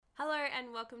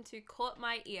and welcome to Caught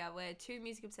My Ear, where two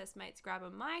music-obsessed mates grab a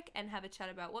mic and have a chat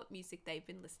about what music they've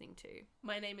been listening to.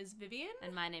 My name is Vivian.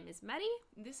 And my name is Maddie.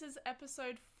 This is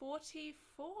episode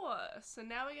 44. So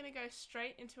now we're going to go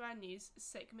straight into our news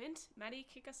segment. Maddie,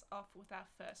 kick us off with our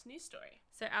first news story.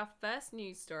 So our first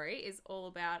news story is all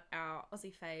about our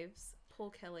Aussie faves,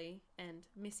 Paul Kelly and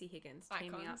Missy Higgins,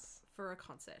 teaming up for a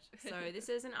concert. So this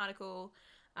is an article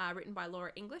written by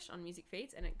Laura English on Music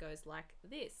Feeds, and it goes like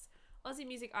this. Aussie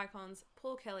music icons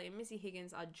Paul Kelly and Missy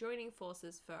Higgins are joining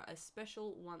forces for a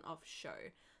special one-off show.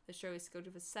 The show is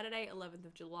scheduled for Saturday, 11th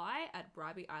of July at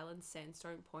Bribie Island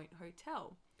Sandstone Point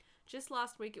Hotel. Just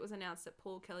last week, it was announced that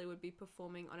Paul Kelly would be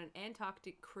performing on an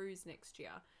Antarctic cruise next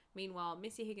year. Meanwhile,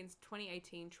 Missy Higgins'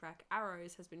 2018 track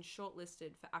Arrows has been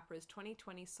shortlisted for APRA's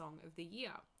 2020 Song of the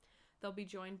Year. They'll be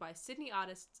joined by Sydney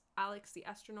artists Alex the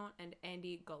Astronaut and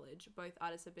Andy Gollage. Both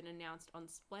artists have been announced on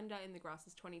Splendour in the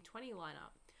Grass's 2020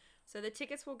 lineup. So the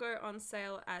tickets will go on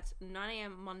sale at 9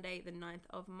 a.m. Monday, the 9th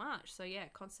of March. So yeah,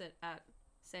 concert at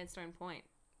Sandstone Point.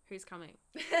 Who's coming?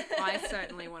 I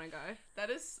certainly want to go. That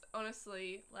is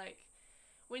honestly, like,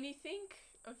 when you think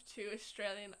of two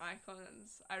Australian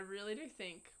icons, I really do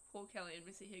think Paul Kelly and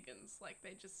Missy Higgins, like,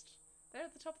 they're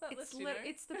at the top of that list, you know?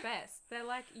 It's the best. They're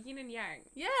like yin and yang.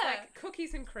 Yeah. It's like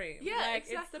cookies and cream. Yeah, like,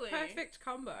 exactly. It's the perfect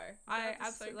combo. I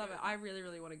absolutely love it. good. I really,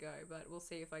 really want to go, but we'll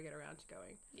see if I get around to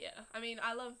going. Yeah. I mean,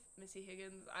 I love Missy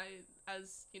Higgins.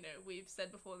 As, you know, we've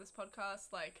said before this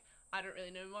podcast, like, I don't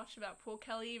really know much about Paul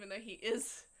Kelly, even though he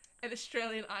is an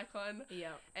Australian icon.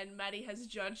 Yeah. And Maddie has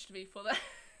judged me for that.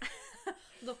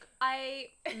 Look,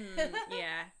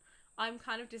 yeah. I'm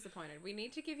kind of disappointed. We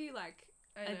need to give you, like,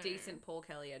 a decent Paul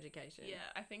Kelly education. Yeah,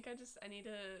 I think I need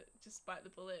to just bite the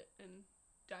bullet and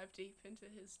dive deep into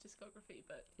his discography,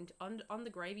 but... And on the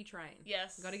gravy train.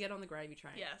 Yes. Got to get on the gravy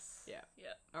train. Yes. Yeah.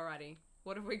 Yeah. Alrighty.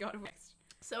 What have we got next?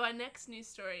 So our next news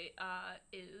story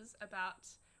is about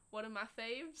one of my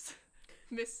faves,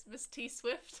 Miss T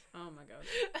Swift. Oh my god.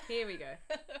 Here we go.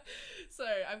 So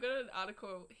I've got an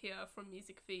article here from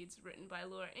Music Feeds written by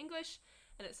Laura English,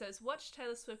 and it says, watch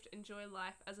Taylor Swift enjoy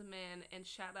life as a man and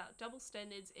shout out double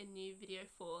standards in new video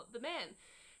for The Man.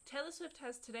 Taylor Swift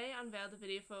has today unveiled the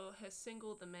video for her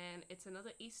single The Man. It's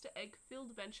another Easter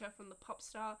egg-filled venture from the pop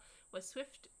star where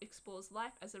Swift explores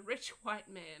life as a rich white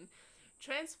man.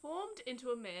 Transformed into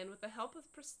a man with the help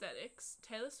of prosthetics,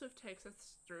 Taylor Swift takes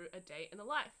us through a day in the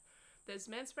life. There's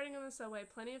manspreading on the subway,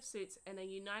 plenty of suits, and a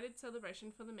united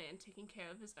celebration for the man taking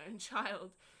care of his own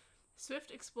child.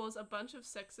 Swift explores a bunch of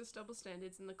sexist double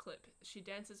standards in the clip. She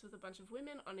dances with a bunch of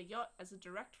women on a yacht as a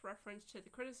direct reference to the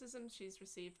criticism she's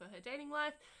received for her dating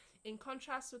life, in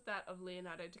contrast with that of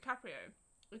Leonardo DiCaprio.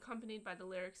 Accompanied by the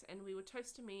lyrics, and we were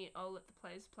toast to me, I'll let the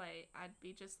players play, I'd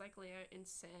be just like Leo in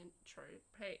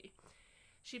Saint-Tropez.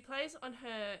 She plays on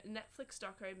her Netflix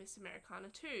doco Miss Americana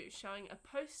 2, showing a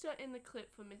poster in the clip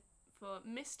for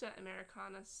Mr.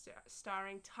 Americana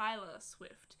starring Tyler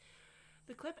Swift.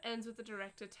 The clip ends with the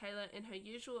director Taylor in her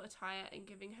usual attire and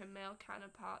giving her male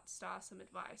counterpart star some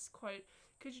advice. Quote,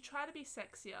 could you try to be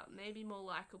sexier, maybe more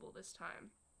likable this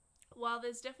time? While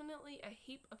there's definitely a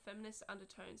heap of feminist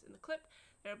undertones in the clip,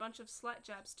 there are a bunch of slight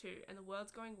jabs too, and the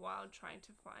world's going wild trying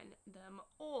to find them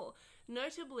all.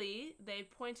 Notably, they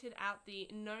pointed out the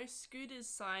no scooters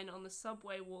sign on the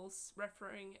subway walls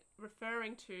referring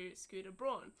to Scooter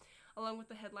Braun. Along with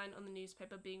the headline on the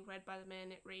newspaper being read by the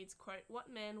man, it reads, quote,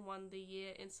 what man won the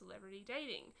year in celebrity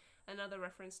dating? Another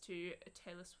reference to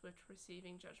Taylor Swift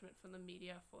receiving judgment from the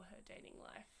media for her dating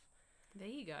life. There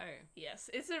you go. Yes,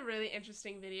 it's a really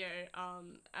interesting video.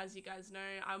 As you guys know,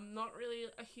 I'm not really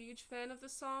a huge fan of the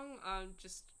song.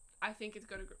 I think it's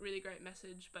got a really great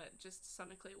message, but just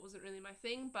sonically it wasn't really my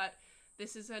thing. But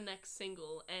this is her next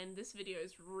single, and this video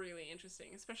is really interesting,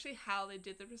 especially how they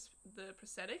did the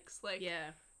prosthetics. Like,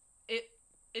 yeah,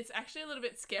 it's actually a little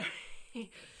bit scary.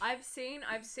 I've seen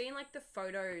like the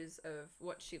photos of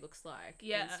what she looks like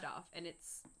and stuff, and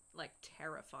it's like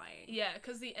terrifying. Yeah,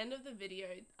 because the end of the video,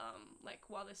 like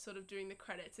while they're sort of doing the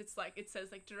credits, it's like it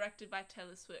says like directed by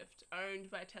Taylor Swift, owned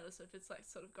by Taylor Swift. It's like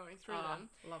sort of going through them.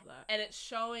 Love that. And it's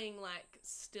showing like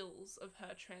stills of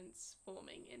her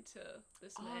transforming into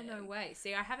this man. Oh no way!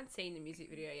 See, I haven't seen the music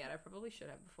video yet. I probably should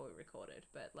have before we recorded,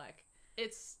 but like,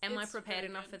 am I prepared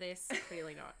enough for this?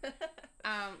 Clearly not.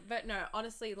 But no,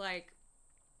 honestly, like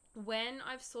when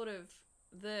I've sort of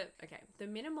the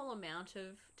minimal amount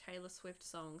of Taylor Swift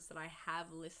songs that I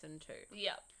have listened to.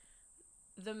 Yeah.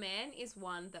 The Man is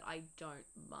one that I don't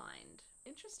mind.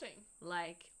 Interesting.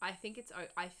 Like, I think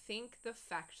the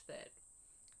fact that,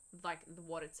 like,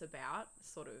 what it's about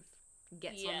sort of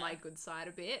gets on my good side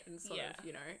a bit, and sort of,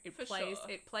 you know,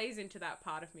 it plays into that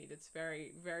part of me that's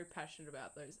very, very passionate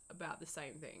about the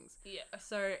same things. Yeah.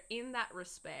 So in that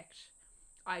respect,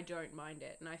 I don't mind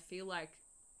it, and I feel like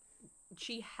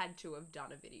she had to have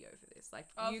done a video for this. Like,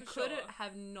 you could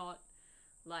have not,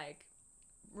 like,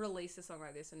 released a song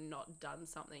like this and not done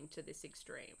something to this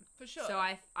extreme. For sure. So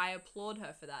I applaud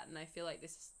her for that, and I feel like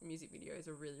this music video is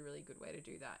a really, really good way to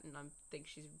do that, and I think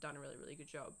she's done a really, really good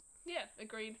job. Yeah,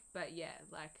 agreed. But yeah,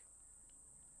 like,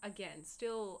 again,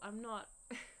 still, I'm not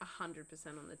 100%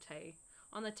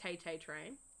 on the Tay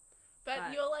train.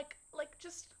 But you're like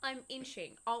just... I'm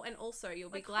inching. Oh, and also,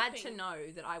 you'll be glad to know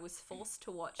that I was forced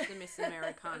to watch the Miss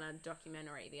Americana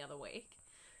documentary the other week.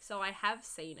 So I have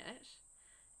seen it,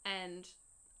 and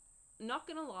not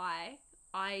gonna lie,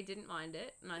 I didn't mind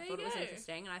it, and I thought it was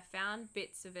interesting, and I found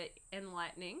bits of it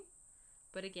enlightening.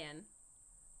 But again,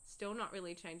 still not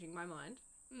really changing my mind.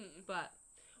 But,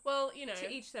 well, you know, to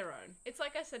each their own. It's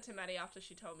like I said to Maddie after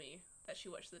she told me that she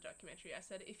watched the documentary. I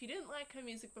said, if you didn't like her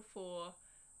music before,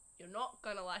 you're not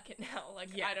gonna like it now.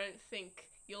 Like, I don't think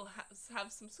you'll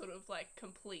have some sort of, like,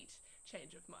 complete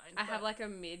change of mind. I have, like, a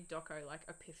mid-doco, like,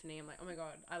 epiphany. I'm like, oh my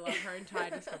god, I love her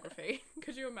entire discography.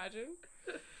 Could you imagine?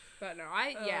 But no,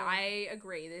 I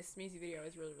agree. This music video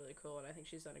is really, really cool, and I think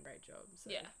she's done a great job. So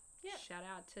yeah. Shout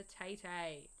out to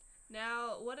Tay.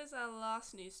 Now, what is our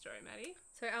last news story, Maddie?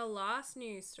 So our last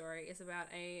news story is about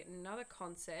another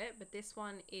concert, but this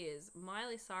one is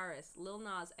Miley Cyrus, Lil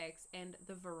Nas X, and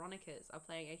the Veronicas are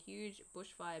playing a huge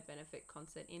bushfire benefit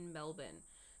concert in Melbourne.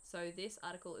 So this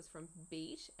article is from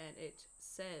Beat, and it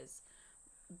says,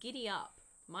 "Giddy up!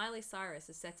 Miley Cyrus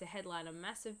is set to headline a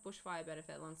massive bushfire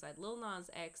benefit alongside Lil Nas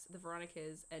X, the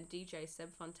Veronicas, and DJ Seb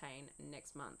Fontaine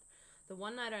next month. The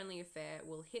one-night-only affair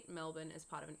will hit Melbourne as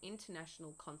part of an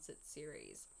international concert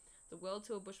series. The World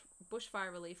Tour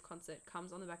Bushfire Relief Concert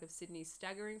comes on the back of Sydney's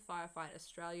staggering Firefight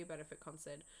Australia benefit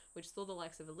concert, which saw the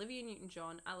likes of Olivia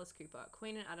Newton-John, Alice Cooper,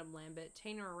 Queen and Adam Lambert,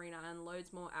 Tina Arena, and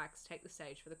loads more acts take the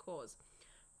stage for the cause.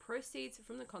 Proceeds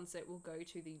from the concert will go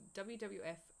to the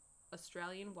WWF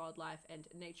Australian Wildlife and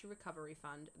Nature Recovery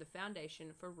Fund, the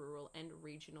Foundation for Rural and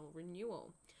Regional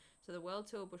Renewal." So the World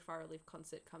Tour Bushfire Relief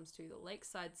Concert comes to the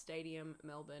Lakeside Stadium,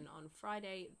 Melbourne, on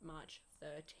Friday, March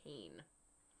 13.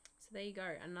 So there you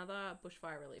go, another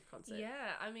bushfire relief concert.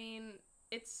 Yeah, I mean,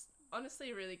 it's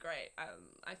honestly really great.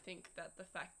 I think that the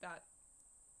fact that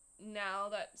now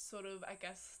that sort of, I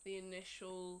guess, the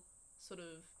initial sort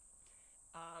of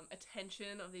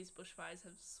attention of these bushfires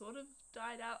have sort of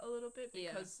died out a little bit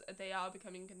because they are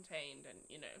becoming contained, and,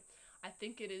 you know, I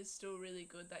think it is still really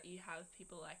good that you have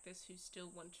people like this who still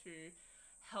want to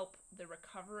help the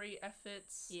recovery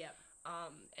efforts. Yep.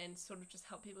 And sort of just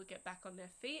help people get back on their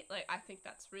feet. Like, I think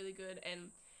that's really good and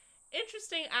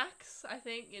interesting acts, I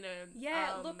think, you know.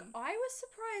 Yeah, look, I was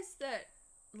surprised that,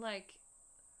 like,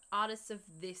 artists of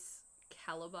this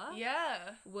caliber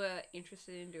were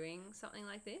interested in doing something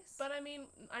like this. But I mean,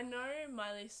 I know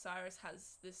Miley Cyrus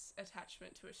has this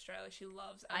attachment to Australia. She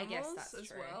loves animals, I guess that's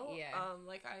true. Well. Yeah.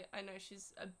 Like, I know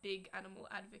she's a big animal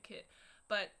advocate.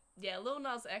 But yeah, Lil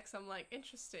Nas X, I'm like,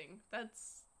 interesting.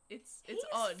 It's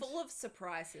odd. He's full of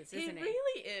surprises, isn't he? He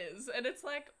really is. And it's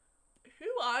like,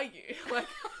 who are you? Like,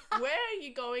 where are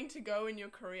you going to go in your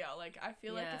career? Like, I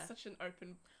feel like it's such an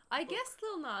open I guess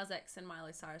Lil Nas X and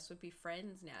Miley Cyrus would be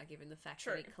friends now, given the fact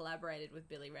that he collaborated with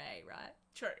Billy Ray, right?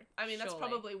 True. I mean, that's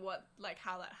probably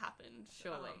how that happened.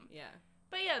 Surely, yeah.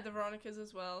 But yeah, the Veronicas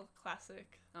as well,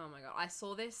 classic. Oh my god, I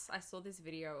saw this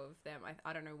video of them.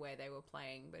 I don't know where they were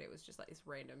playing, but it was just like this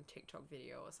random TikTok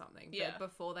video or something. Yeah. But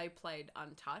before they played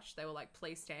Untouched, they were like,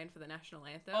 "Please stand for the national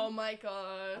anthem." Oh my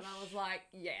gosh. And I was like,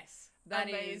 yes. That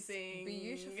amazing.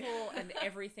 Is beautiful and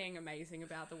everything amazing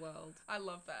about the world. I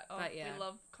love that. Oh, but yeah. We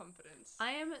love confidence.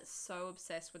 I am so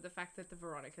obsessed with the fact that the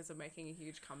Veronicas are making a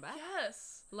huge comeback.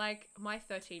 Yes. Like, my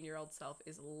 13-year-old self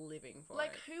is living for it.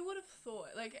 Like, who would have thought?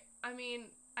 Like, I mean,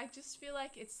 I just feel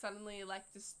like it's suddenly,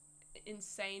 like, this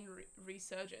insane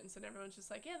resurgence, and everyone's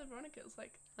just like, yeah, the Veronicas,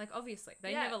 like obviously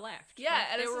they never left. Yeah, like,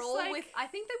 and they were all like... I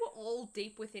think they were all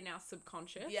deep within our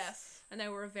subconscious. Yes, and they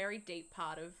were a very deep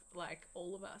part of like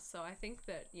all of us. So I think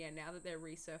that now that they're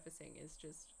resurfacing is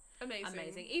just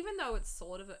amazing. Even though it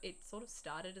sort of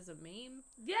started as a meme.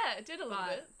 Yeah, it did a little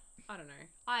bit. I don't know.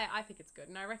 I think it's good,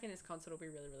 and I reckon this concert will be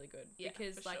really, really good. Yeah,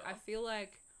 because for sure. I feel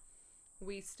like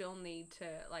we still need to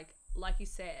like you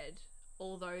said,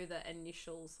 although the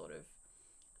initial sort of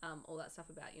all that stuff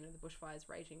about, you know, the bushfires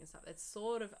raging and stuff, it's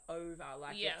sort of over.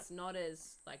 Like, it's not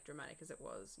as like dramatic as it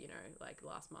was, you know, like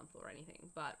last month or anything.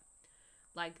 But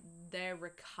like their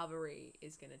recovery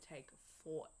is going to take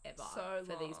forever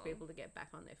for these people to get back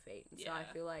on their feet. And so I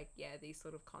feel like, these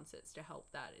sort of concerts to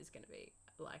help that is going to be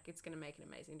like, it's going to make an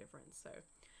amazing difference. So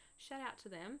shout out to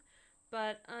them.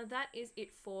 But that is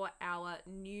it for our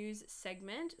news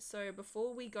segment. So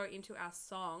before we go into our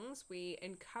songs, we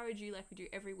encourage you, like we do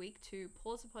every week, to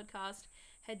pause the podcast,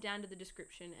 head down to the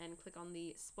description and click on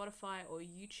the Spotify or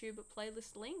YouTube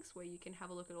playlist links where you can have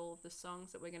a look at all of the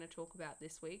songs that we're going to talk about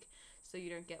this week, so you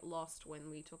don't get lost when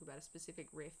we talk about a specific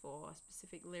riff or a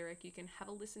specific lyric. You can have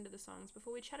a listen to the songs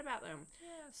before we chat about them.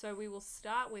 Yeah. So we will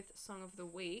start with Song of the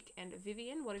Week. And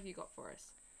Vivian, what have you got for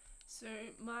us? So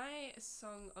my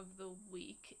song of the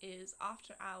week is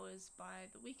After Hours by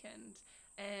The Weeknd.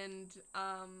 And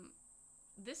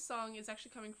this song is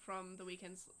actually coming from The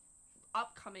Weeknd's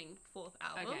upcoming 4th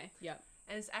album. Okay, yeah.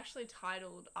 And it's actually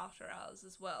titled After Hours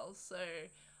as well. So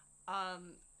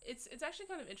it's actually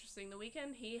kind of interesting. The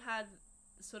Weeknd, he had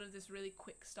sort of this really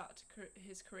quick start to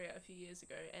his career a few years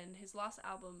ago. And his last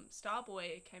album,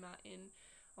 Starboy, came out in,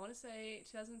 I want to say,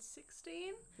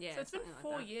 2016. Yeah, so it's been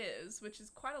 4 years, which is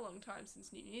quite a long time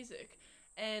since new music.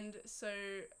 And so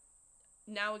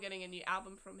now we're getting a new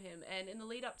album from him. And in the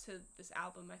lead up to this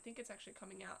album, I think it's actually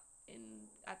coming out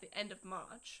at the end of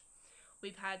March,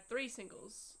 we've had 3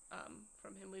 singles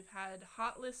from him. We've had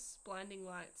Heartless, Blinding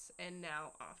Lights, and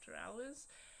now After Hours.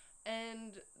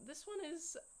 And this one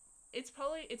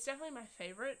it's definitely my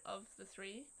favorite of the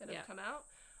 3 that have come out.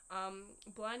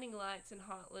 Blinding Lights and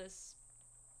Heartless,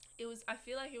 I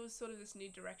feel like it was sort of this new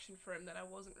direction for him that I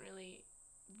wasn't really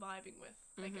vibing with,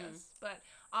 I guess. But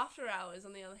After Hours,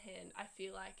 on the other hand, I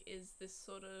feel like is this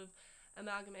sort of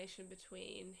amalgamation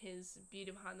between his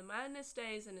Beauty Behind the Madness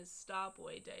days and his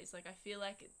Starboy days. Like, I feel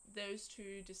like those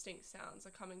 2 distinct sounds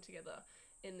are coming together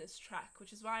in this track,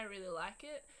 which is why I really like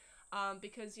it.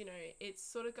 Because, you know, it's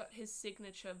sort of got his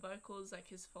signature vocals, like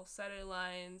his falsetto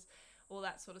lines, all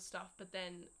that sort of stuff, but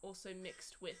then also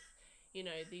mixed with, you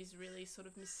know, these really sort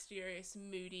of mysterious,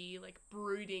 moody, like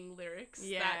brooding lyrics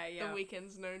that The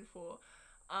Weeknd's known for.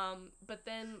 But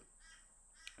then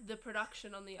the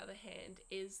production, on the other hand,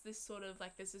 is this sort of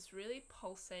like, there's this really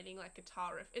pulsating like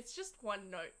guitar riff. It's just one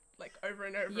note, like over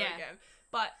and over again,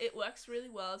 but it works really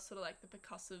well as sort of like the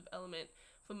percussive element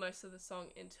for most of the song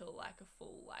until like a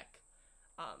full like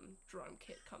drum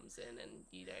kit comes in, and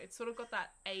you know, it's sort of got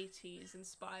that 80s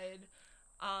inspired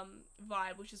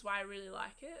vibe, which is why I really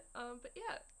like it. But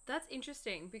yeah, that's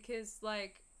interesting because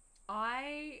like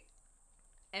I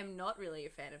am not really a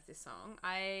fan of this song.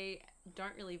 I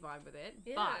don't really vibe with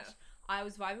it, but I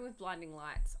was vibing with Blinding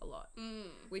Lights a lot,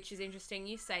 which is interesting.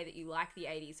 You say that you like the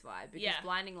 80s vibe because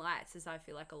Blinding Lights is, I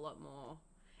feel like, a lot more.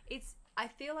 I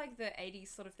feel like the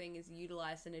 80s sort of thing is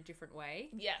utilized in a different way.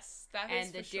 Yes, that is for sure.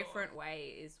 And the different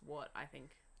way is what I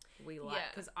think we like.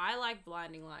 Because I like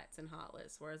Blinding Lights and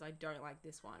Heartless, whereas I don't like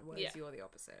this one, whereas you're the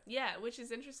opposite. Yeah, which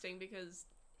is interesting because,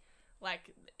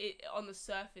 like, on the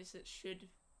surface, it should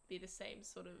be the same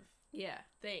sort of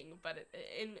thing. But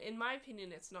in my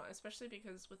opinion, it's not, especially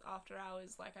because with After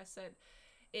Hours, like I said,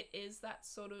 it is that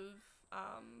sort of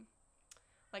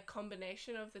like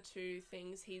combination of the 2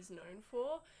 things he's known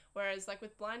for, whereas like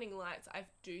with Blinding Lights, I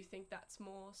do think that's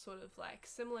more sort of like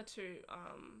similar to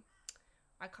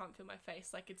I Can't Feel My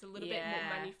Face. Like, it's a little bit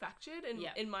more manufactured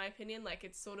in my opinion. Like,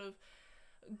 it's sort of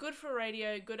good for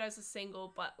radio, good as a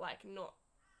single, but like not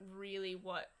really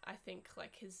what I think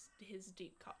like his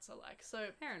deep cuts are like. So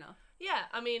fair enough. Yeah,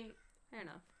 I mean, fair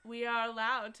enough. We are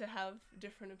allowed to have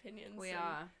different opinions. We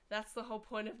are. That's the whole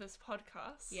point of this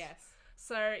podcast. Yes.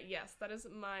 So, yes, that is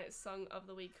my song of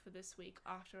the week for this week,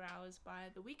 After Hours by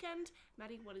The Weeknd.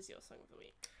 Maddie, what is your song of the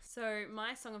week? So,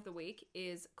 my song of the week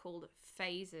is called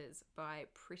Phases by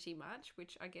Pretty Much,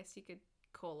 which I guess you could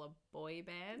call a boy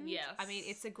band. Yes. I mean,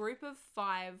 it's a group of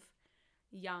 5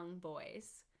 young boys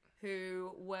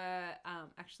who were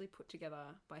actually put together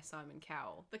by Simon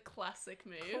Cowell. The classic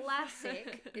move.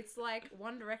 Classic. It's like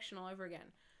One Direction all over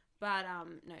again. But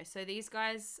no, so these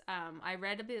guys, I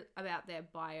read a bit about their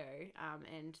bio,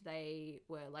 and they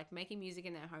were like making music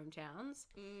in their hometowns,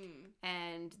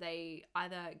 and they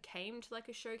either came to like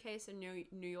a showcase in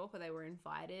New York, or they were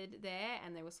invited there,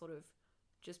 and they were sort of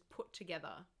just put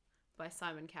together by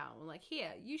Simon Cowell. Like,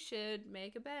 here, you should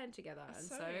make a band together.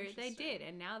 That's and so they did,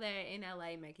 and now they're in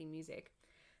LA making music.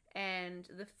 And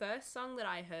the first song that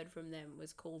I heard from them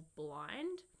was called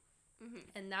Blind,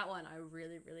 and that one I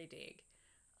really, really dig.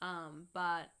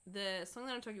 But the song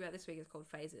that I'm talking about this week is called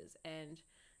Phases, and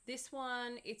this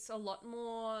one, it's a lot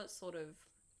more sort of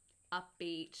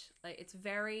upbeat. Like, it's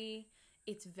very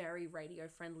radio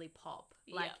friendly pop.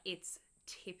 Like, it's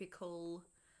typical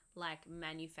like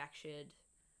manufactured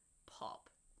pop,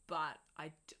 but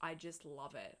I just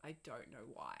love it. I don't know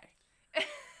why.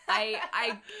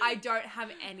 I don't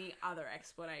have any other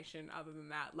explanation other than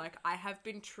that. Like, I have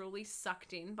been truly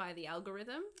sucked in by the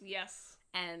algorithm. Yes.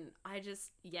 And I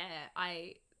just,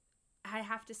 I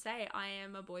have to say, I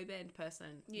am a boy band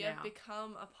person. You have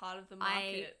become a part of the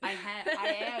market. I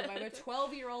am. I'm a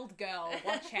 12-year-old girl.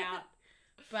 Watch out.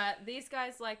 But these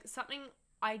guys, like, something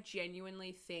I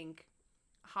genuinely think,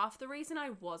 half the reason I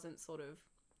wasn't sort of,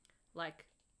 like,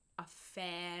 a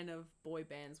fan of boy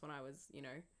bands when I was,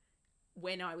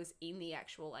 when I was in the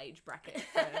actual age bracket.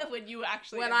 When you were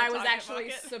actually when in the I was target actually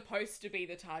market. supposed to be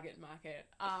the target market.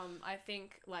 I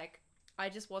think, like, I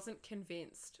just wasn't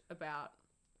convinced about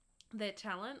their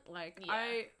talent. Like,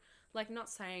 Yeah. not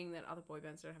saying that other boy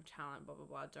bands don't have talent, blah, blah,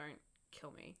 blah, don't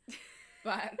kill me.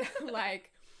 But,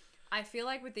 like, I feel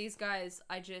like with these guys,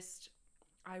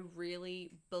 I really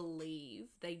believe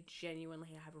they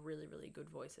genuinely have really, really good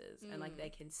voices and, like, they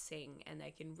can sing and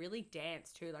they can really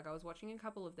dance too. Like, I was watching a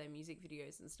couple of their music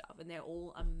videos and stuff, and they're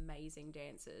all amazing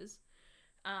dancers.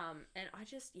 And I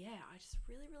just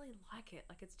really, really like it.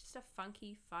 Like, it's just a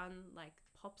funky, fun, like,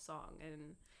 pop song.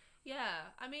 And yeah,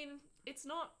 I mean, it's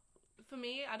not, for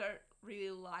me, I don't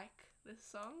really like this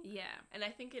song. yeah. And I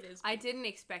think it is. I didn't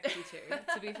expect you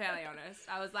to be fairly honest.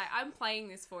 I was like, I'm playing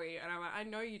this for you, and I'm like, I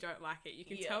know you don't like it. You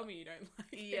can tell me you don't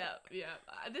like it. Yeah.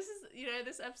 This is,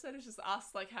 this episode is just us,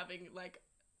 like, having, like,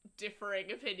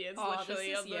 differing opinions,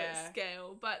 literally, on the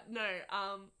scale. But no,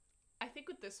 I think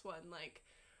with this one, like,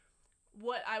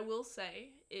 what I will say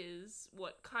is,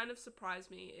 what kind of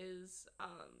surprised me is,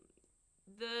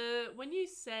 when you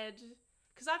said,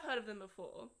 because I've heard of them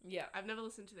before. Yeah. I've never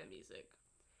listened to their music.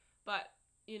 But,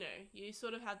 you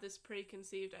sort of had this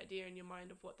preconceived idea in your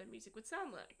mind of what their music would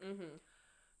sound like. Mm-hmm.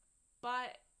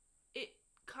 But it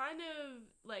kind of,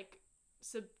 like,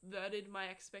 subverted my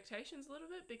expectations a little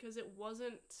bit because it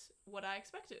wasn't what I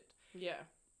expected. Yeah.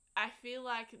 I feel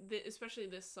like, especially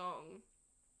this song,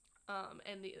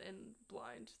 and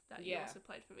Blind, that you also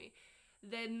played for me,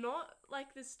 they're not,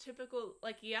 like, this typical,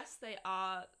 like, yes, they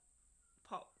are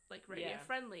pop, like, radio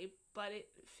friendly, but it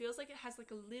feels like it has,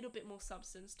 like, a little bit more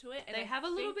substance to it. And they have a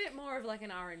little bit more of, like,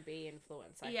 an R&B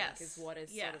influence, I think, is what is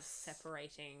sort of Yes.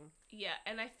 separating. Yeah,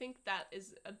 and I think that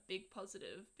is a big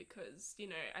positive because,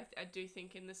 I do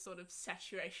think in this sort of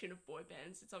saturation of boy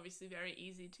bands, it's obviously very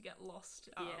easy to get lost.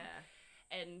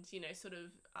 And, sort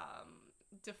of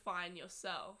define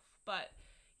yourself. But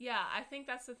yeah, I think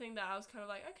that's the thing that I was kind of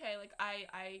like, okay, like,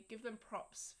 I give them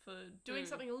props for doing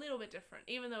something a little bit different,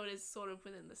 even though it is sort of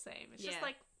within the same. It's just,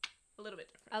 like, a little bit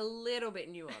different. A little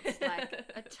bit nuanced, like,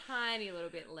 a tiny little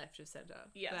bit left of center.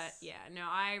 Yes. But, yeah, no,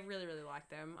 I really, really like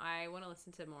them. I want to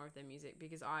listen to more of their music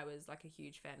because I was, like, a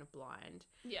huge fan of Blind.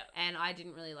 Yeah. And I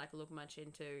didn't really, like, look much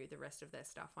into the rest of their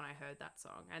stuff when I heard that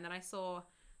song. And then I saw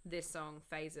this song,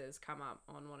 Phases, come up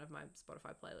on one of my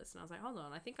Spotify playlists, and I was like, hold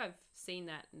on, I think I've seen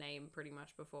that name pretty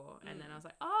much before. And then I was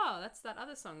like, oh, that's that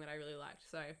other song that I really liked.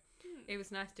 So it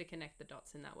was nice to connect the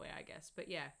dots in that way, I guess. But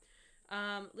yeah,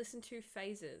 listen to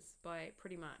Phases by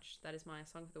Pretty Much. That is my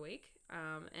song of the week.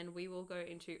 And we will go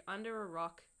into Under a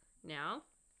Rock now.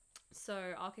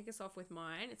 So I'll kick us off with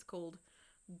mine. It's called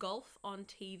Golf on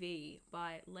TV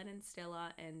by Lennon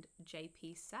Stella and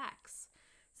JP Sachs.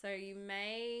 So you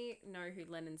may know who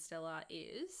Lennon Stella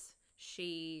is.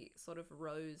 She sort of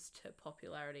rose to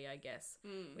popularity, I guess,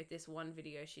 with this one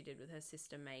video she did with her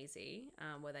sister Maisie,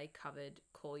 where they covered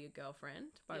Call Your Girlfriend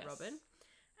by Robin.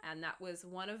 And that was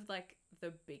one of, like,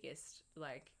 the biggest,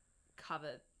 like,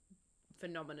 cover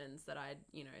phenomenons that I'd,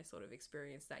 sort of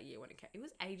experienced that year when it came. It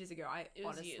was ages ago. I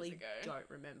honestly don't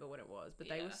remember when it was, but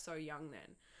they were so young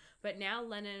then. But now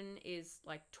Lennon is,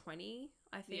 like, 20,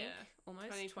 I think,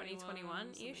 almost 20,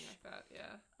 21-ish. Like that,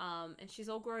 yeah. And she's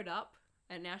all grown up,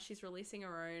 and now she's releasing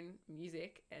her own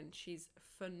music, and she's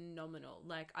phenomenal.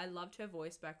 Like, I loved her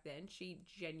voice back then. She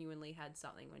genuinely had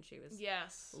something when she was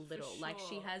little. For sure. Like,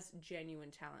 she has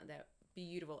genuine talent. They're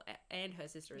beautiful, and her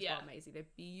sister as well, Maisie. They're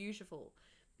beautiful,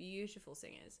 beautiful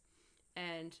singers.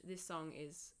 And this song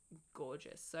is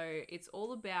gorgeous. So it's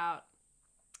all about,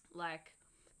 like,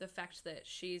 the fact that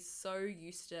she's so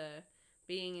used to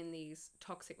being in these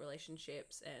toxic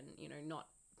relationships and, not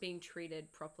being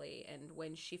treated properly. And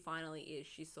when she finally is,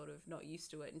 she's sort of not used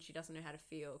to it and she doesn't know how to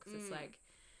feel because it's like,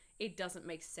 it doesn't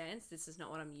make sense. This is not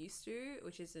what I'm used to,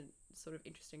 which is a sort of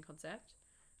interesting concept.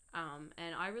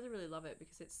 And I really, really love it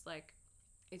because it's like,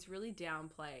 it's really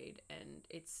downplayed and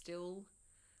it's still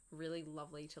really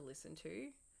lovely to listen to.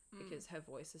 Because her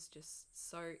voice is just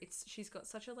so, she's got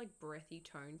such a, like, breathy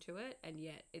tone to it, and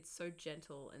yet it's so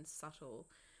gentle and subtle,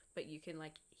 but you can,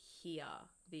 like, hear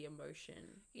the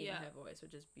emotion in her voice,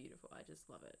 which is beautiful. I just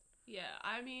love it. Yeah,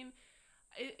 I mean,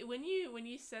 when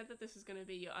you said that this was going to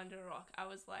be your Under a Rock, I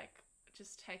was like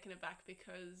just taken aback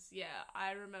because, yeah,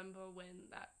 I remember when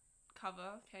that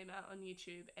cover came out on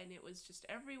YouTube and it was just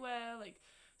everywhere. Like,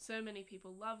 so many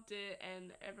people loved it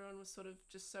and everyone was sort of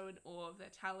just so in awe of their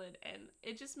talent. And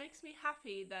it just makes me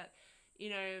happy that, you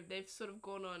know, they've sort of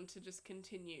gone on to just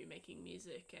continue making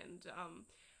music. And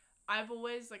I've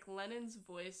always, like, Lennon's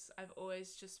voice, I've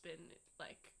always just been,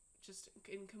 like, just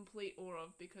in complete awe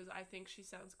of, because I think she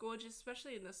sounds gorgeous,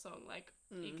 especially in this song. Like,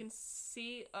 you can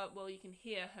see, you can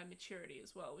hear her maturity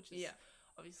as well, which is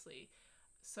obviously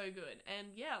so good. And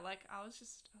yeah, like, I was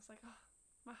like, oh,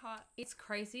 my heart. It's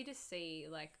crazy to see,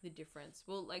 like, the difference.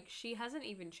 Well, like, she hasn't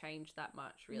even changed that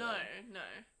much, really. No.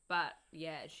 But,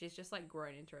 yeah, she's just, like,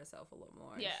 grown into herself a lot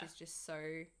more. And she's just so,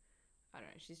 I don't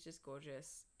know, she's just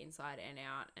gorgeous inside and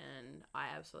out. And I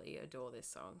absolutely adore this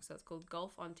song. So it's called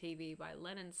Golf on TV by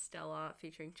Lennon Stella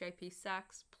featuring JP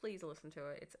Sachs. Please listen to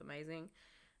it. It's amazing.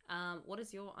 What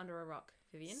is your Under a Rock,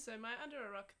 Vivian? So my Under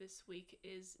a Rock this week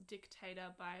is Dictator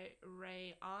by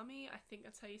Ray Army. I think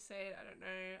that's how you say it. I don't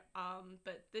know.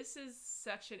 But this is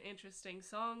such an interesting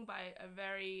song by a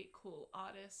very cool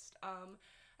artist.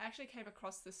 I actually came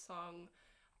across this song.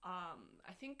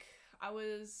 I think I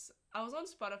was on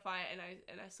Spotify and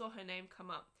I saw her name come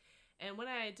up. And when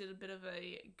I did a bit of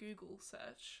a Google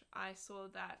search, I saw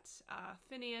that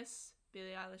Phineas,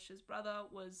 Billie Eilish's brother,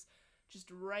 was just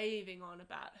raving on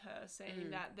about her,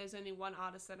 saying that there's only one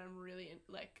artist that I'm really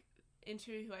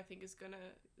into who I think is gonna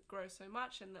grow so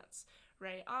much, and that's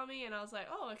Ray Army. And I was like,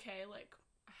 oh, okay, like,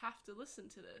 I have to listen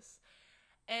to this.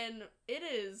 And it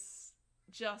is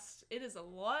a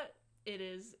lot. It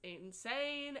is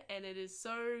insane, and it is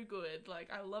so good. Like,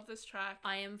 I love this track.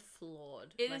 I am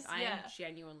floored. I am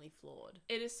genuinely floored.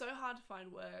 It is so hard to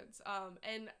find words.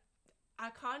 And I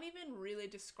can't even really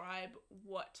describe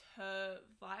what her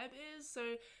vibe is.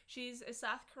 So she's a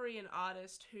South Korean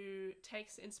artist who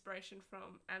takes inspiration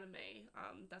from anime.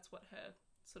 That's what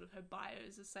her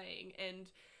bios are saying. And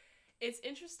it's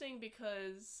interesting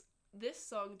because this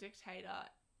song, Dictator,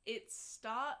 it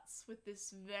starts with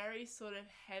this very sort of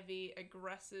heavy,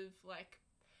 aggressive, like,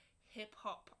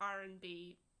 hip-hop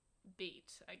R&B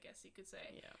beat, I guess you could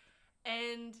say. Yeah.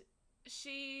 And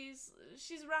she's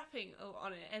rapping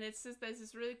on it, and it says, there's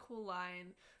this really cool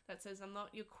line that says, I'm not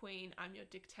your queen, I'm your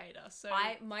dictator. So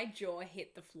my jaw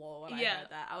hit the floor when I heard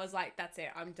that. I was like, that's it,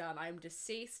 I'm done, I'm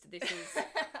deceased. This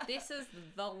is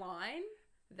the line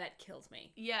that kills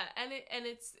me. Yeah, and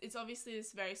it's obviously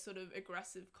this very sort of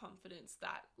aggressive confidence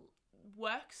that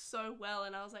works so well,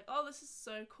 and I was like, oh, this is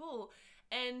so cool.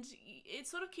 And it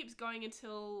sort of keeps going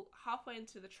until halfway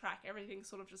into the track, everything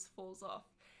sort of just falls off.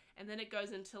 And then it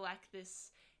goes into, like,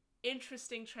 this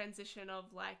interesting transition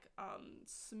of, like,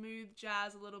 smooth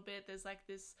jazz a little bit. There's, like,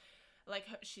 this, like,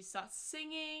 she starts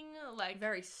singing, like,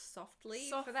 very softly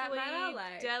for that matter,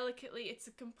 like, delicately. It's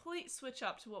a complete switch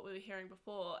up to what we were hearing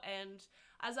before. And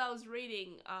as I was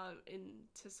reading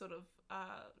into sort of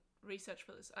research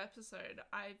for this episode,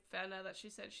 I found out that she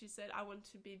said, I want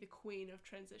to be the queen of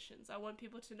transitions. I want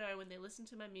people to know when they listen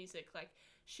to my music, like,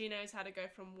 she knows how to go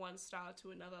from one style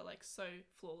to another, like, so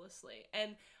flawlessly.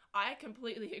 And I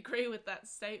completely agree with that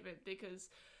statement, because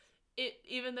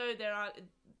even though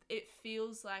it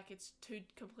feels like it's two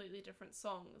completely different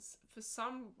songs, for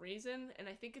some reason, and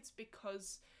I think it's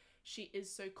because she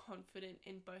is so confident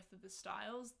in both of the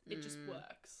styles, it just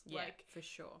works. Yeah, like, for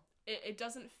sure. It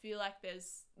doesn't feel like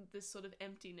there's this sort of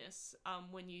emptiness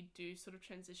when you do sort of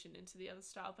transition into the other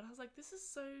style. But I was like, this is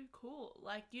so cool.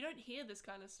 Like, you don't hear this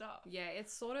kind of stuff. Yeah,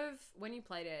 it's sort of, when you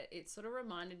played it, it sort of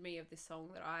reminded me of this song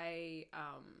that I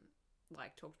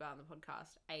talked about on the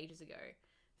podcast ages ago.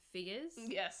 Figures.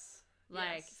 Yes.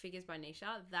 Figures by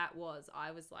Nisha.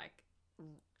 I was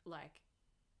like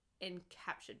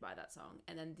encaptured by that song.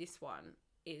 And then this one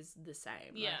is the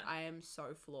same. Yeah. Like, I am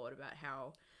so floored about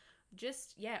how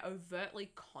just,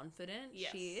 overtly confident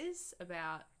she is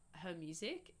about her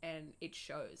music, and it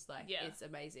shows. Like, it's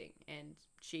amazing, and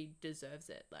she deserves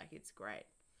it. Like, it's great.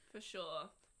 For sure.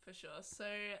 So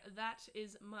that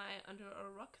is my Under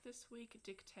a Rock this week,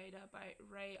 Dictator by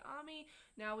Ray Army.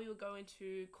 Now we will go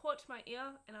into Caught My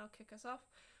Ear, and I'll kick us off.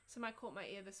 So my Caught My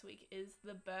Ear this week is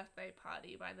The Birthday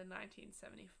Party by the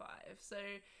 1975. So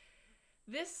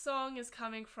this song is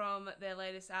coming from their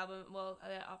latest album,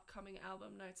 their upcoming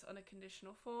album, Notes on a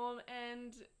Conditional Form,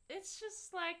 and it's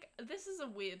just, like, this is a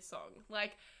weird song.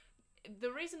 Like,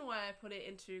 the reason why I put it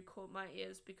into Caught My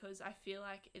Ears, because I feel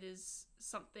like it is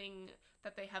something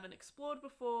that they haven't explored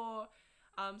before,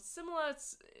 similar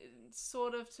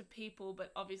sort of to People,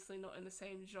 but obviously not in the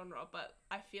same genre, but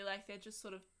I feel like they're just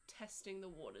sort of testing the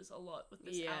waters a lot with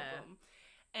this album.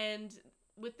 And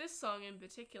with this song in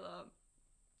particular,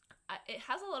 it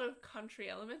has a lot of country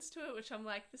elements to it, which I'm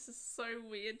like, this is so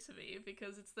weird to me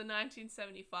because it's the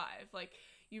 1975. Like,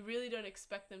 you really don't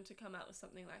expect them to come out with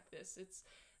something like this. It's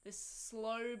this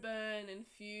slow burn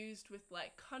infused with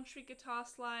like country guitar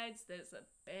slides. There's a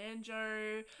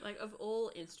banjo. Like, of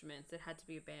all instruments, it had to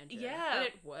be a banjo. Yeah. And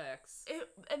it works.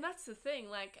 And that's the thing.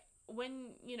 Like,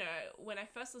 when I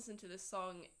first listened to this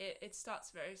song, it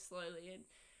starts very slowly, and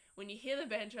when you hear the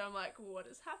banjo, I'm like, what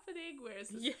is happening? Where is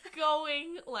this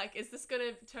going? Like, is this going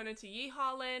to turn into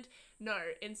Yeehaw Land? No,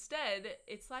 instead,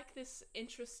 it's like this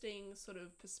interesting sort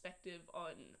of perspective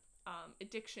on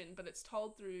addiction, but it's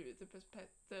told through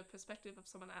the perspective of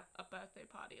someone at a birthday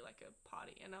party, like a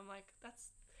party. And I'm like, that's,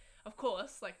 of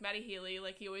course, like Matty Healy,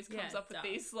 like he always comes up with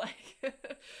these, like,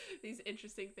 these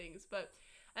interesting things. But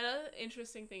another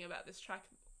interesting thing about this track,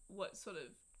 what sort of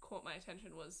caught my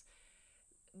attention was,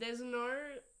 there's no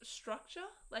structure.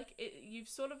 Like, you've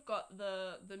sort of got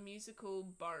the musical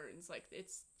bones. Like,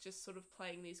 it's just sort of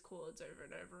playing these chords over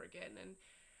and over again.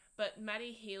 But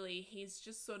Matty Healy, he's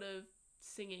just sort of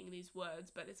singing these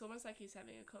words, but it's almost like he's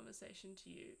having a conversation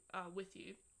with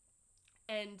you.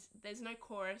 And there's no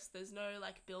chorus. There's no,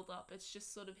 like, build up. It's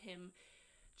just sort of him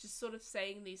just sort of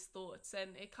saying these thoughts.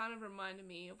 And it kind of reminded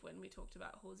me of when we talked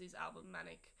about Halsey's album,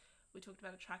 Manic. We talked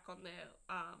about a track on there,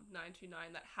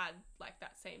 929, that had like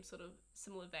that same sort of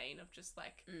similar vein of just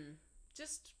like,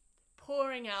 just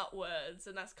pouring out words.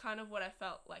 And that's kind of what I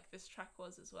felt like this track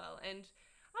was as well. And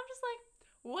I'm just like,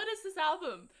 what is this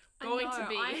album going to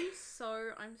be?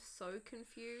 I'm so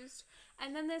confused.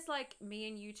 And then there's like Me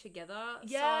and You Together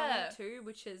song too,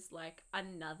 which is like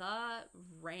another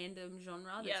random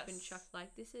genre that's been chucked.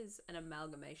 Like, this is an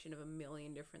amalgamation of a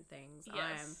million different things. Yes.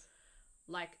 I am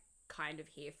like kind of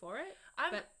here for it,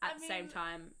 but at the same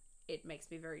time, it makes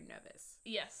me very nervous.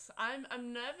 Yes,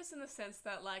 I'm nervous in the sense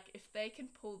that, like, if they can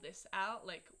pull this out,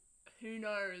 like, who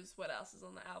knows what else is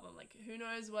on the album? Like, who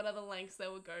knows what other lengths they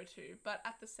will go to? But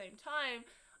at the same time,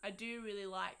 I do really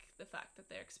like the fact that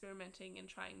they're experimenting and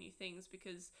trying new things,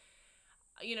 because,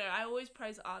 you know, I always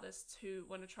praise artists who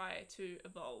want to try to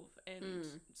evolve and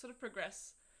sort of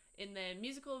progress in their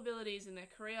musical abilities, in their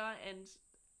career, and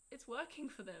it's working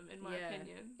for them, in my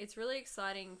opinion. It's really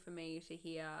exciting for me to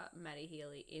hear Matty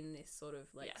Healy in this sort of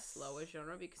like slower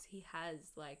genre, because he has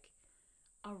like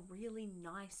a really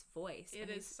nice voice. It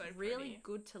is so really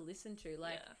good to listen to.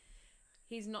 Like,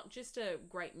 he's not just a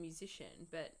great musician,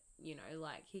 but you know,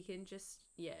 like he can just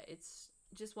it's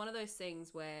just one of those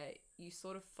things where you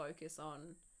sort of focus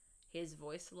on his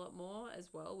voice a lot more as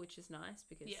well, which is nice,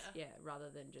 because rather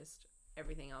than just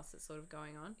everything else that's sort of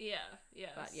going on.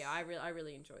 But I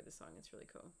really enjoy the song. It's really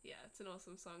cool. Yeah, it's an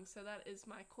awesome song. So that is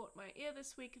my Caught My Ear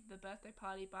this week, The Birthday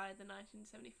Party by the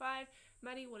 1975.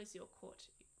 Maddie, what is your Caught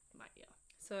My Ear?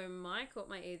 So my Caught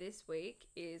My Ear this week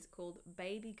is called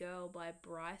Baby Girl by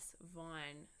Bryce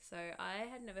Vine. So I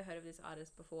had never heard of this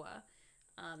artist before,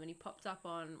 and he popped up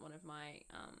on one of my,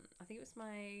 I think it was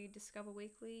my Discover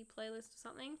Weekly playlist or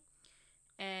something,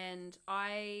 and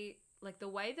I, like, the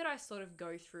way that I sort of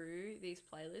go through these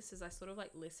playlists is I sort of like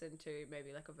listen to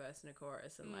maybe like a verse and a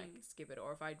chorus and like skip it,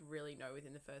 or if I really know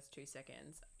within the first 2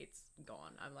 seconds it's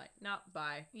gone, I'm like, nah,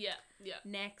 bye.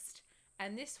 Next.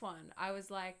 And this one, I was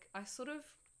like,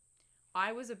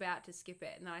 I was about to skip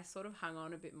it, and then I sort of hung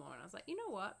on a bit more, and I was like, you know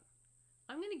what?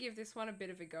 I'm going to give this one a bit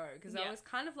of a go, because I was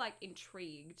kind of like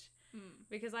intrigued,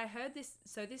 because I heard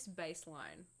this bass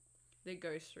line that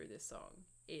goes through this song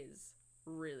is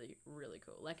really, really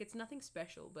cool. Like, it's nothing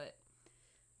special, but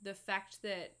the fact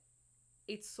that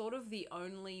it's sort of the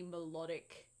only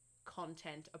melodic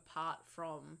content apart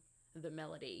from the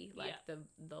melody, like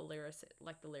the lyrics,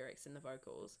 like the lyrics and the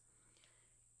vocals,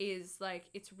 is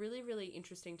like, it's really, really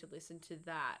interesting to listen to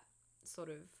that sort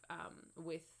of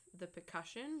with the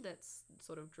percussion that's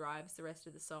sort of drives the rest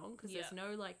of the song, because there's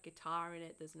no like guitar in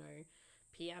it, there's no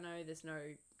piano, there's no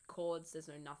chords, there's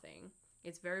no nothing.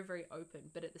 It's very, very open,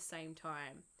 but at the same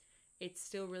time, it's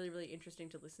still really, really interesting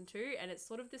to listen to, and it's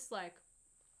sort of this like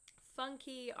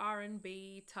funky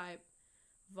R&B type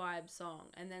vibe song,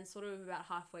 and then sort of about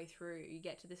halfway through, you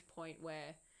get to this point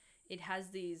where it has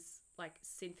these like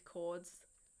synth chords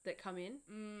that come in,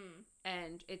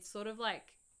 and it's sort of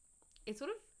like, it sort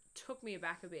of took me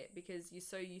aback a bit, because you're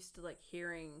so used to like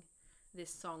hearing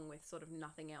this song with sort of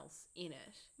nothing else in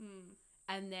it,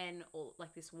 and then all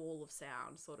like this wall of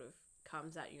sound sort of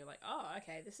comes at you. You're like, oh,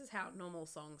 okay, this is how normal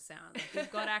songs sound. Like,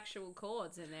 you've got actual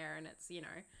chords in there, and it's, you know,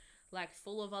 like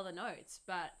full of other notes,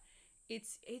 but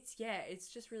it's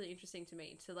just really interesting to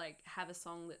me to like have a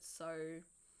song that's so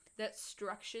that's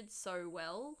structured so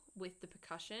well with the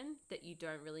percussion that you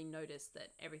don't really notice that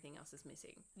everything else is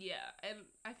missing. Yeah, and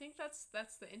I think that's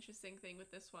the interesting thing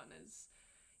with this one is,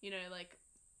 you know, like,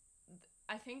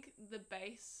 I think the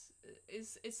bass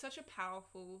is such a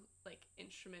powerful, like,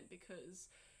 instrument because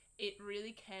it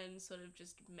really can sort of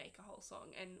just make a whole song.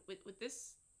 And with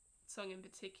this song in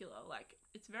particular, like,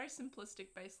 it's very simplistic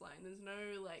bass line. There's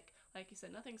no, like you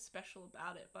said, nothing special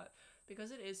about it, but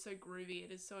because it is so groovy,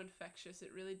 it is so infectious,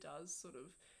 it really does sort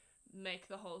of make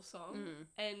the whole song.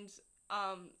 And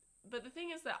but the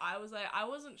thing is that I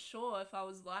wasn't sure if I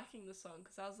was liking the song,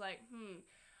 because I was like,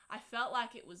 I felt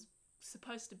like it was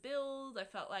supposed to build. I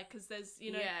felt like, because there's,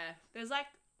 you know, there's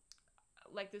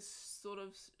like this sort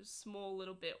of small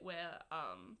little bit where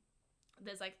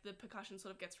there's like the percussion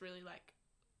sort of gets really like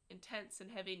intense and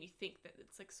heavy, and you think that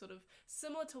it's like sort of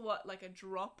similar to what like a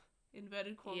drop,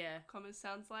 inverted commas,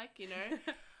 sounds like, you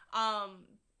know.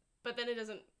 But then it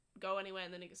doesn't go anywhere,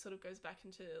 and then it sort of goes back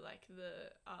into like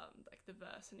the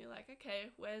verse, and you're like,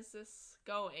 okay, where's this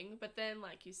going? But then,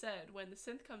 like you said, when the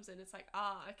synth comes in, it's like,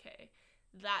 okay,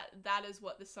 that is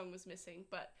what the song was missing.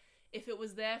 But if it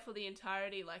was there for the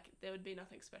entirety, like, there would be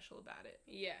nothing special about it.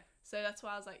 Yeah. So that's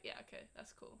why I was like, yeah, okay,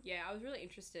 that's cool. Yeah, I was really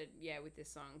interested, with this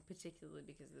song, particularly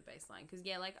because of the bass line. Because,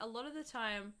 like, a lot of the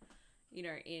time, you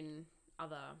know, in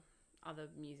other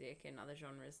music and other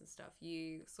genres and stuff,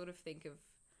 you sort of think of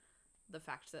the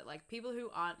fact that, like, people who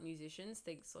aren't musicians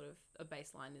think sort of a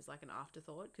bass line is like an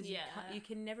afterthought, because you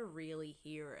can never really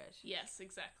hear it. Yes,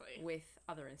 exactly. With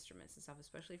other instruments and stuff,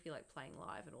 especially if you're like playing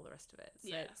live and all the rest of it.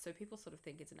 So people sort of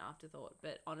think it's an afterthought,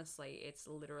 but honestly, it's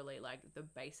literally like the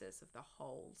basis of the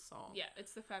whole song. Yeah,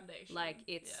 it's the foundation. Like,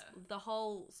 it's the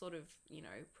whole sort of, you know,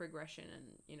 progression, and,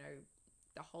 you know,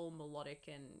 the whole melodic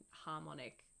and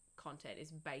harmonic content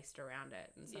is based around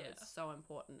it. And so it's so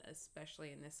important,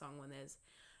 especially in this song when there's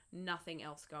nothing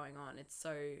else going on. It's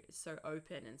so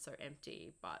open and so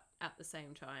empty, but at the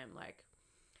same time, like,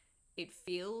 it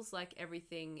feels like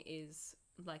everything is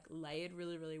like layered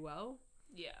really, really well.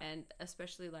 Yeah. And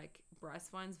especially like Bryce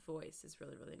Vine's voice is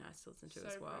really, really nice to listen to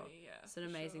as well. Pretty, it's an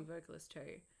amazing vocalist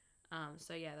too.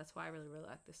 So yeah, that's why I really, really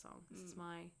like this song. This is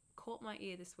caught my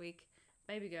ear this week,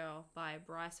 Baby Girl by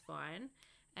Bryce Vine.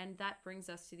 And that brings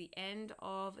us to the end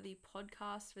of the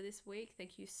podcast for this week.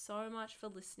 Thank you so much for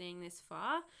listening this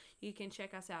far. You can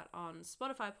check us out on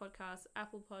Spotify Podcasts,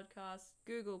 Apple Podcasts,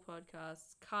 Google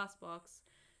Podcasts, Castbox,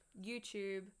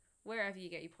 YouTube, wherever you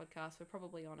get your podcasts. We're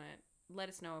probably on it. Let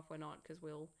us know if we're not, because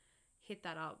we'll hit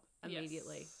that up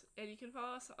immediately. Yes. And you can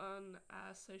follow us on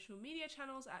our social media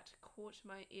channels at Caught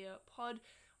My Ear Pod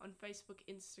on Facebook,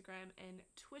 Instagram, and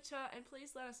Twitter. And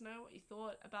please let us know what you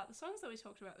thought about the songs that we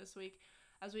talked about this week.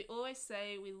 As we always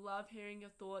say, we love hearing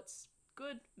your thoughts.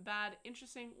 Good, bad,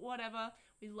 interesting, whatever.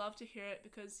 We love to hear it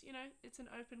because, you know, it's an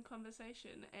open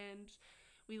conversation, and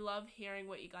we love hearing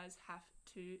what you guys have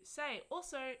to say.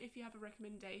 Also, if you have a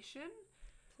recommendation,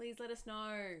 please let us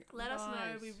know. Let us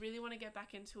know. We really want to get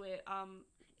back into it.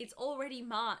 It's already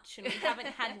March and we haven't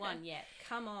had one yet.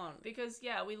 Come on. Because,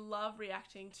 we love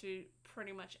reacting to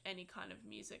pretty much any kind of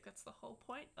music. That's the whole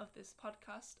point of this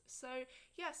podcast. So,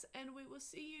 yes, and we will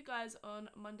see you guys on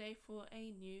Monday for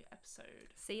a new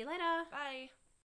episode. See you later. Bye.